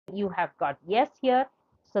you have got yes here.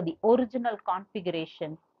 So the original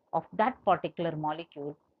configuration of that particular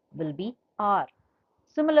molecule will be R.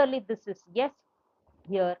 Similarly, this is yes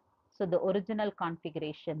here. So the original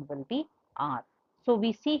configuration will be R. So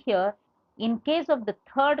we see here, in case of the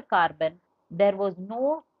third carbon, there was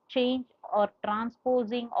no change or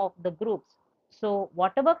transposing of the groups. So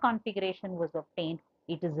whatever configuration was obtained,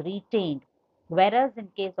 it is retained. Whereas in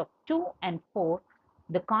case of 2 and 4,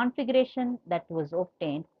 the configuration that was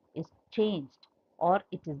obtained is changed, or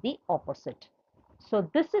it is the opposite. So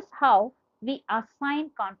this is how we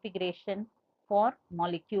assign configuration for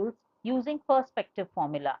molecules using perspective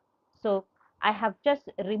formula. So I have just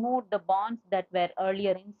removed the bonds that were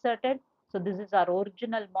earlier inserted. So this is our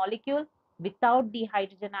original molecule without the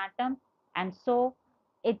hydrogen atom, and so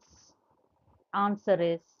its answer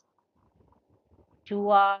is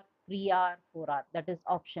 2R, 3R, 4R. That is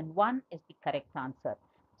option 1 is the correct answer.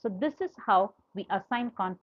 So this is how we assign configuration